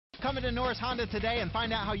Come into Norris Honda today and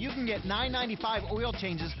find out how you can get $9.95 oil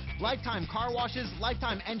changes, lifetime car washes,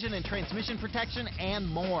 lifetime engine and transmission protection, and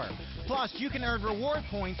more. Plus, you can earn reward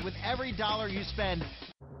points with every dollar you spend.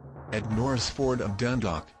 At Norris Ford of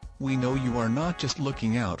Dundalk, we know you are not just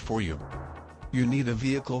looking out for you. You need a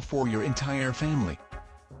vehicle for your entire family.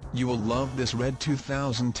 You will love this red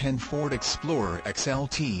 2010 Ford Explorer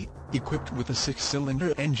XLT, equipped with a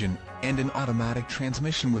 6-cylinder engine and an automatic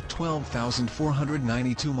transmission with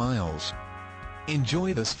 12,492 miles.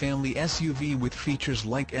 Enjoy this family SUV with features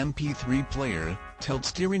like MP3 player, tilt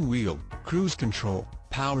steering wheel, cruise control,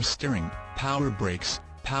 power steering, power brakes,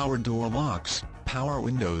 power door locks, power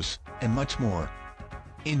windows, and much more.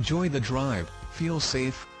 Enjoy the drive, feel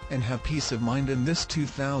safe, and have peace of mind in this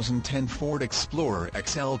 2010 Ford Explorer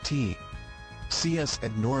XLT. See us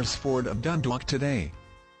at Norris Ford of Dundalk today.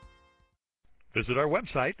 Visit our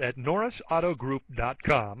website at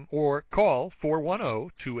norrisautogroup.com or call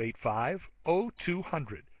 410-285-0200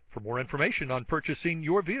 for more information on purchasing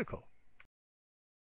your vehicle.